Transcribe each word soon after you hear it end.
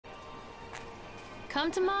Come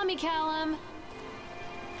to mommy, Callum.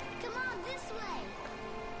 Come on, this way.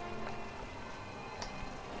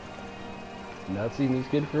 Not seen this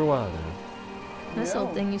kid for a while now. This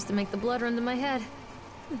old thing used to make the blood run to my head.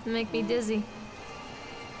 Make me dizzy.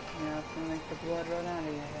 Yeah, it's gonna make the blood run out of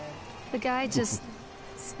your head. The guy just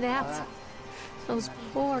snapped. Those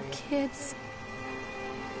poor kids.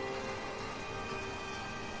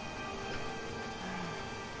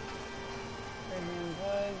 Bringing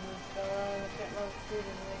boys and stuff around the chipmunk street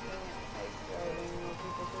and making it ice driving while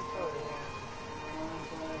people took photos. I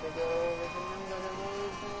wanted to go over to him, but I'm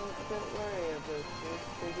always a bit worried about this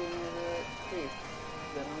digging into the creek.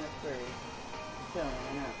 That I'm not free. Still,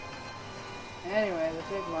 I know. Anyway, the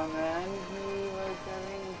chipmunk man, he was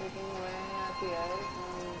coming and picking away at the ice.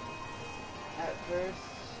 At first,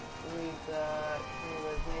 we thought he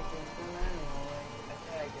was making some animal like a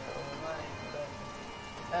tiger or a lion, but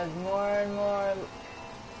as more and more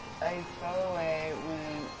ice fell away,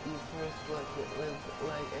 when you first looked, it was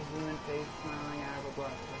like a human face smiling out of a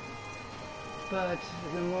black hole. But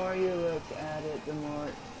the more you looked at it, the more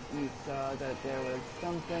you saw that there was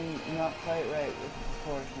something not quite right with the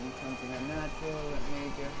proportion, something unnatural that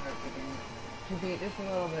made your heart begin to beat just a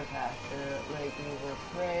little bit faster, like you were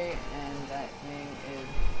prey, and that thing is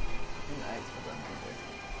an ice for the hunter.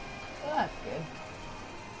 Well, that's good.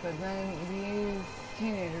 But then these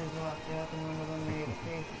teenagers walked up, and one of them made a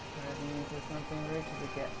face expression into something rude to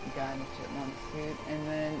the guy in the chipmunk suit, and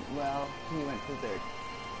then, well, he went berserk.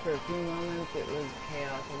 For a few moments, it was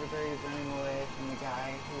chaos. Everybody was running away from the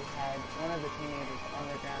guy who had one of the teenagers on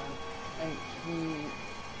the ground, and he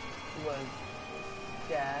was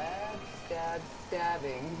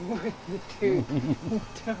stabbing with the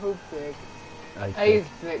toe pick. Ice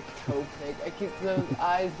pick, toe pick. I keep those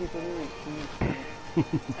eyes keep moving.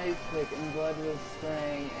 Ice pick, and blood was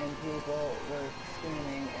spraying, and people were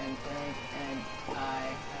screaming, and Frank and I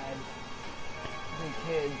had the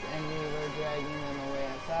kids, and we were dragging them away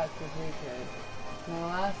as fast as we could. And the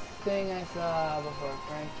last thing I saw before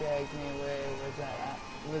Frank dragged me away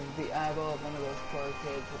was the eyeball of one of those poor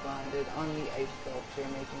kids who landed on the ice sculpture,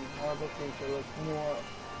 making the horrible creature look more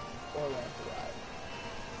or less alive.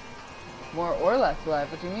 More or less alive?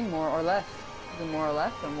 What do you mean, more or less? Is it more or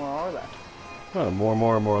less or more or less? Oh, more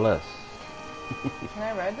or less. Can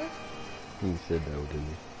I read this? He said no, didn't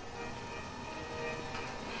he?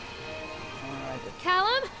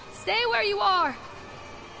 Callum, stay where you are.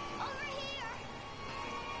 Over here.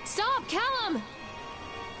 Stop, Callum.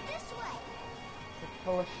 This way. It's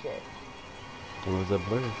full of shit. What was that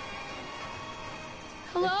blur?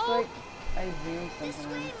 Hello? It's like I zoom This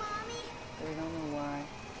sometimes, way, Mommy. but I don't know why.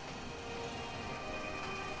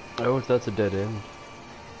 Oh, if that's a dead end.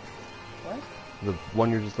 What? The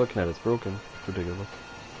one you're just looking at, it's broken. Go take a look.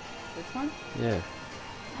 This one? Yeah.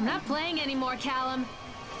 I'm not playing anymore, Callum.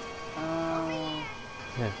 Oh.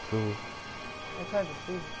 Yeah, go. It's hard to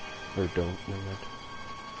see. Or don't, never mind.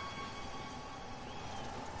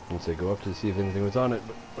 I would say go up to see if anything was on it,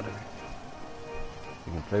 but whatever.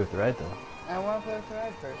 You can play with the ride though. I want to play with the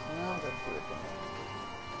ride first, and then I'll go see what's in it.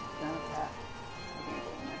 It's not a path. I can't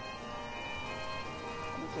go in there.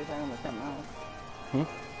 Unless you're talking about something else.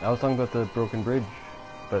 I was talking about the broken bridge,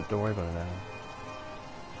 but don't worry about it now.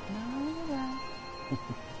 No, you're right.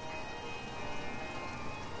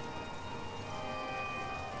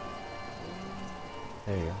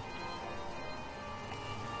 There you go.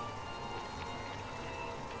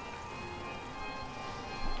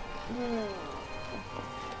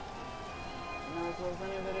 Now, so if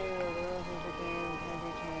anybody or girls in the game can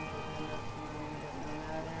be changed with enough money, but no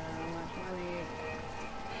matter how much money,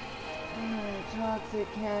 Toxic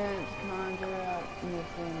can't conjure up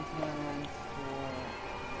missing plans for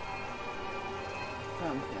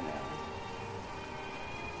something else.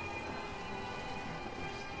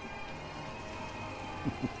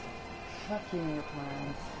 Fuck you and your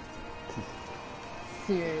plans.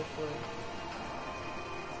 Seriously.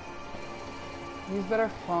 Use better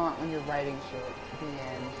font when you're writing shit at the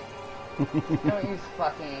end. Don't use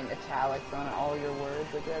fucking italics on all your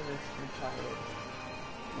words. Like, that is retarded.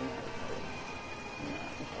 You're not retarded. You're not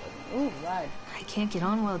intelligent. Ooh, ride. I can't get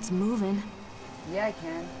on while it's moving. Yeah, I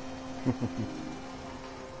can. Yeah.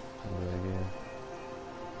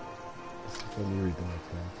 Just let me read the next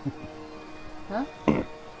thing. Huh?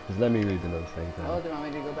 Just let me read the next thing. Oh, do you want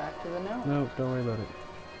me to go back to the note? No, don't worry about it.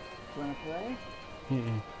 Do you want to play?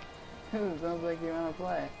 Mm-mm. Sounds like you want to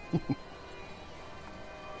play.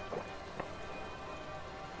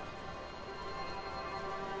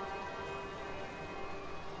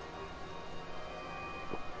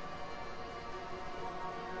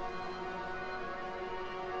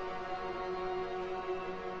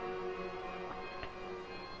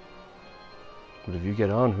 But if you get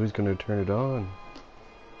on, who's gonna turn it on?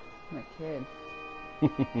 My kid.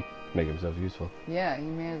 Make himself useful. Yeah, he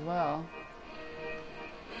may as well.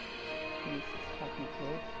 He's a fucking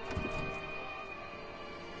kid.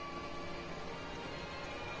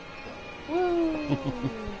 Woo!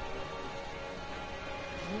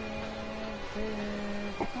 This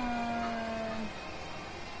is fun.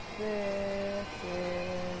 This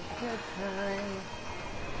is good time.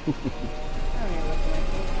 I don't even look at my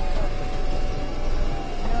feet.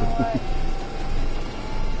 You know what?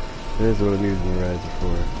 That is what amusement rides are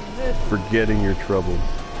for. This is Forgetting your troubles.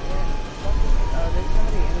 oh, there's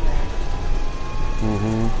somebody in there.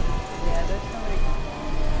 Mm-hmm. Yeah, there's somebody controlling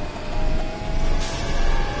there.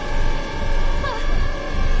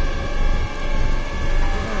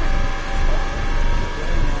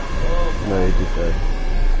 No, you just said.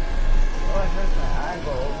 Oh, I hurt my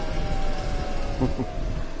eyeball.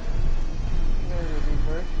 There's a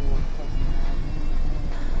reversible fucking happening.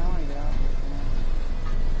 I want to get off this now.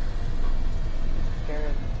 I'm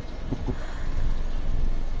scared.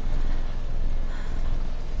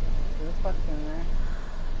 Who the fuck's in there?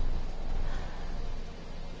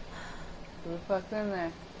 Who the fuck's in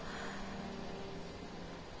there?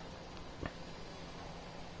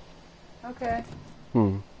 Okay.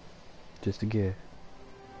 Just a guess.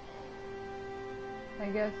 I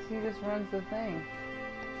guess he just runs the thing.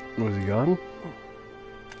 Was he gone?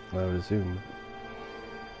 I would assume.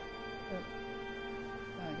 Oh,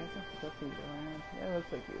 I guess I'm supposed to be around. Yeah, it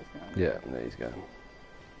looks like he was gone. Yeah, no, he's gone.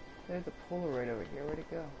 There's a Polaroid over here. Where'd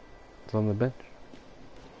it go? It's on the bench.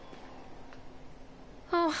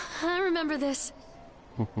 Oh, I remember this.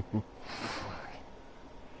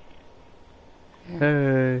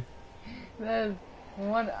 Hey. That is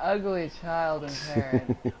one ugly child and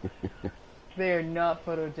parent. They are not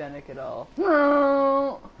photogenic at all.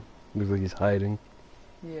 No. Looks like he's hiding.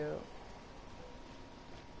 You.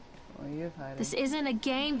 Well, he is hiding. This isn't a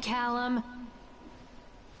game, Callum.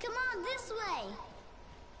 Come on, this way.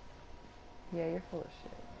 Yeah, you're full of shit.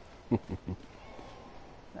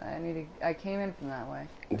 I came in from that way.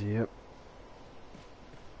 Yep.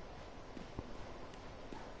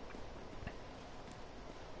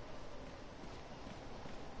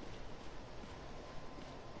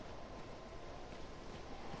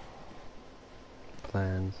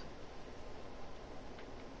 Plans.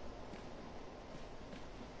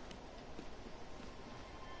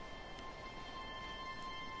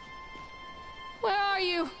 Where are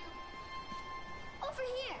you? Over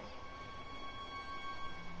here.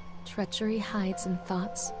 Treachery hides in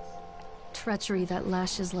thoughts. Treachery that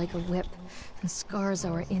lashes like a whip and scars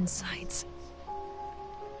our insides.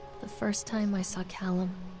 The first time I saw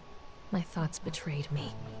Callum, my thoughts betrayed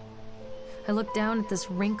me. I looked down at this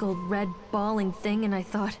wrinkled, red, bawling thing and I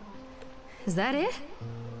thought, is that it?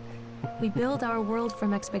 We build our world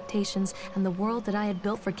from expectations, and the world that I had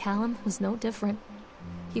built for Callum was no different.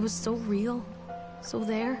 He was so real, so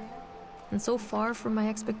there, and so far from my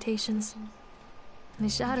expectations. They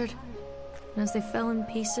shattered, and as they fell in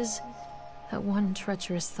pieces, that one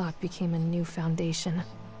treacherous thought became a new foundation.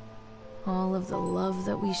 All of the love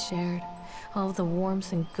that we shared, all of the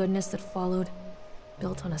warmth and goodness that followed,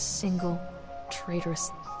 built on a single,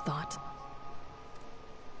 traitorous thought.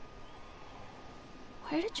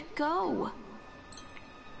 Where did you go?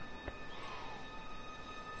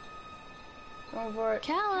 Going for it.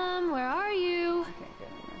 Callum, where are you? I can't get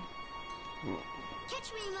in there.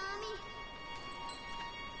 Catch me, Mommy.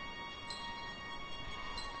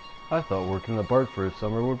 I thought working at BART for a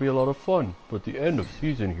summer would be a lot of fun, but the end of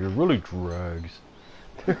season here really drags.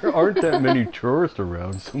 There aren't that many tourists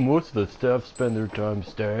around, so most of the staff spend their time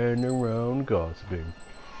standing around gossiping.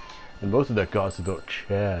 And most of that gossip about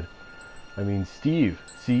Chad. I mean Steve.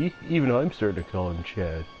 See? Even I'm starting to call him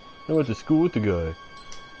Chad. I went to school with the guy.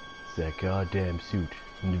 It's that goddamn suit.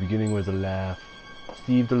 In the beginning was a laugh.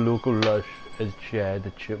 Steve the local lush as Chad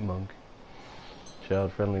the chipmunk.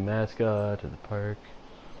 Child-friendly mascot at the park.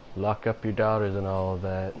 Lock up your daughters and all of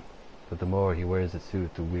that. But the more he wears the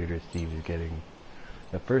suit, the weirder Steve is getting.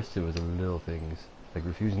 At first it was the little things, like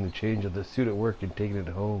refusing to change the suit at work and taking it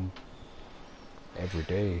home. Every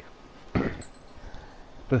day.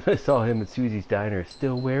 But I saw him at Susie's Diner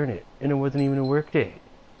still wearing it, and it wasn't even a work day.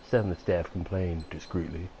 Some of the staff complained,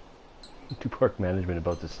 discreetly, to park management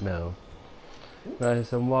about the smell. I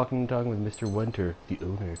saw him walking and talking with Mr. Winter, the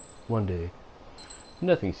owner, one day.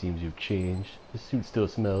 Nothing seems to have changed. The suit still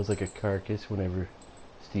smells like a carcass whenever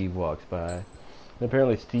Steve walks by. And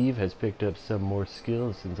apparently Steve has picked up some more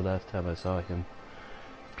skills since the last time I saw him.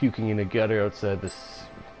 Puking in a gutter outside the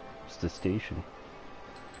station.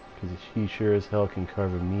 Because he sure as hell can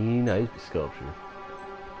carve a mean ice sculpture.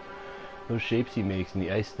 Those shapes he makes in the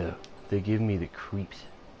ice, though, they give me the creeps.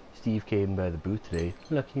 Steve came by the booth today.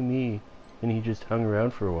 Lucky me. And he just hung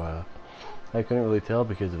around for a while. I couldn't really tell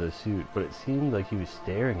because of his suit, but it seemed like he was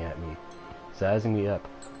staring at me, sizing me up,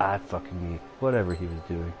 eye-fucking me, whatever he was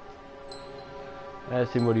doing. I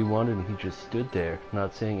asked him what he wanted and he just stood there,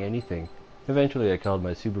 not saying anything. Eventually I called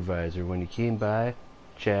my supervisor. When he came by,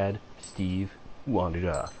 Chad, Steve, wandered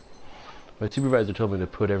off. My supervisor told me to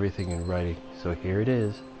put everything in writing, so here it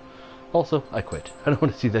is. Also, I quit. I don't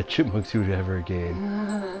want to see that chipmunk suit ever again.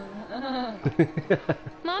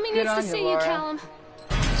 Mommy Good needs on to you, see you, Laura. Callum.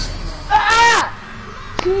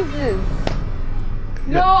 Jesus!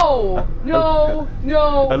 No! No!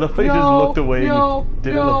 No! I love how you no, just looked away no, and you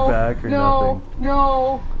didn't no, look back or no, nothing.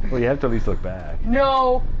 No! Well, you have to at least look back.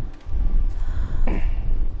 No!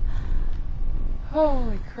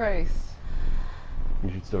 Holy Christ.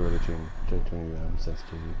 You should still really turn your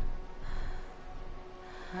sensitivity.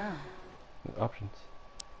 Wow. Options.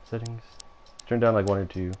 Settings. Turn down like 1 or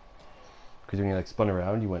 2. Because when you like spun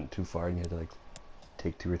around, you went too far and you had to like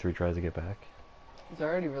take 2 or 3 tries to get back. It's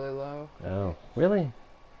already really low. Oh, really?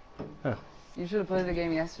 Huh. You should have played the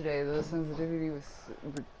game yesterday. The sensitivity was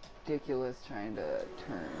ridiculous trying to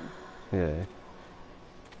turn. Yeah.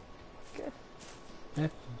 Good. Yeah.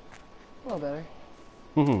 A little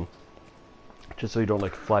better. Just so you don't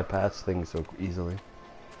like fly past things so easily.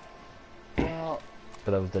 Well,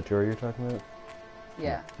 But that was Datura you're talking about?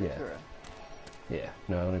 yeah. Yeah. Sure. Yeah.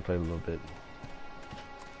 No, I only played a little bit.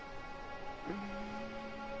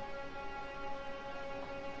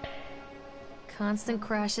 Constant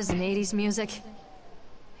crashes and 80s music.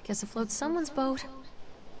 I guess it floats someone's boat.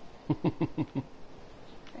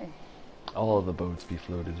 Hey. All of the boats be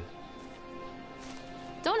floated.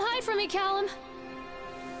 Don't hide from me, Callum.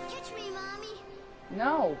 Catch me, Mommy.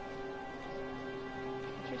 No!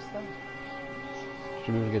 Get yourself.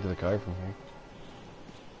 Should be able to get to the car from here.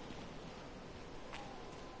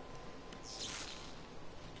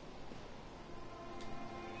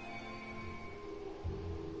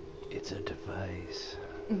 It's a device.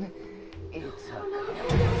 It's a...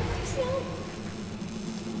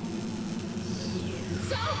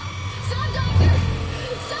 Stop! Stop, Doctor!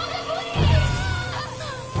 Stop it,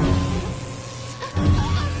 please!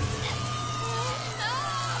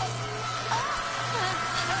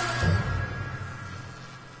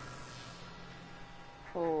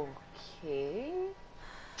 Okay.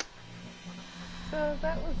 So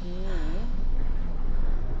that was me.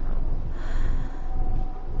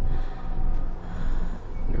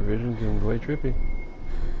 Your vision's getting quite trippy.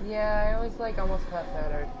 Yeah, I was like almost passed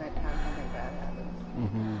out every time something bad happened.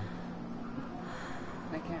 Mm-hmm.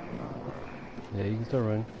 I can't remember. Yeah, you can still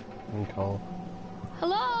run and call.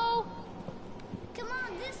 Hello? Come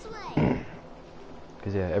on, this way.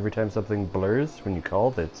 Because yeah, every time something blurs when you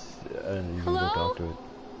call, that's and you can go Hello? talk to it.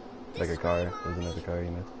 Like a car. There's another car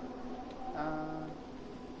you missed.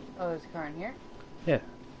 Oh, there's a car in here? Yeah.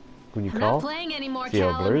 When you I'm call, not playing anymore, see how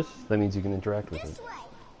it Callum. blurs? That means you can interact with This it.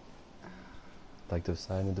 way. Like the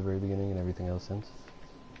sign at the very beginning and everything else since.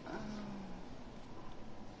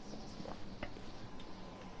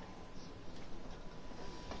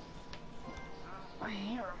 My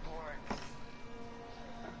hair reports.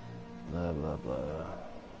 Blah blah blah.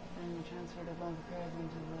 And transferred a bunch of cars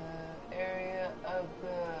into the area of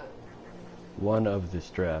the... One of the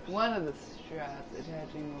straps. One of the straps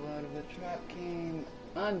attaching the load of the truck came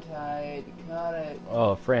untied,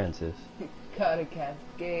 Oh, Francis. caught a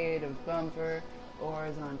cascade of bumper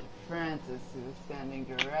oars onto Francis, who was standing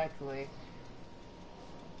directly.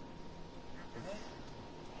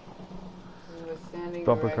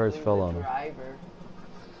 Bumper cars directly fell the on him. driver.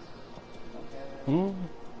 Okay. Hmm?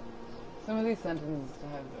 Some of these sentences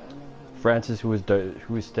have... Francis, who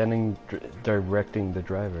was standing directing the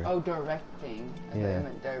driver. Oh, directing. I thought Yeah. I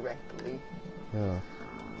meant directly. Yeah.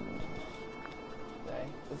 Sorry.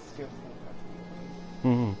 This is your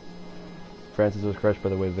Hmm. Francis was crushed by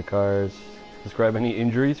the weight of the cars. Describe any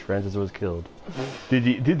injuries? Francis was killed.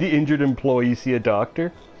 Did the injured employee see a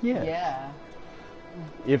doctor? Yes. Yeah.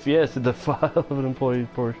 If yes, did the file of an employee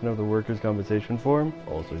portion of the workers' compensation form?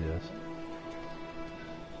 Also yes.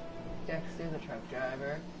 Dexter, the truck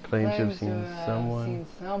driver, Claims to have seen have someone. seen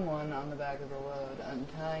someone on the back of the load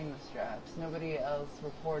untying the straps. Nobody else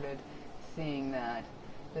reported seeing that.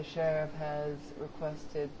 The sheriff has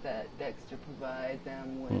requested that Dexter provide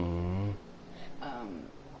them with Hmm. um,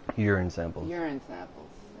 Urine samples. urine samples.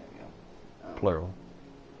 There you go. Plural.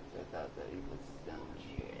 I thought that he was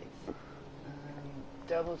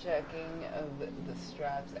double checking of the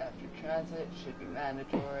straps after transit should be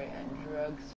mandatory, and drugs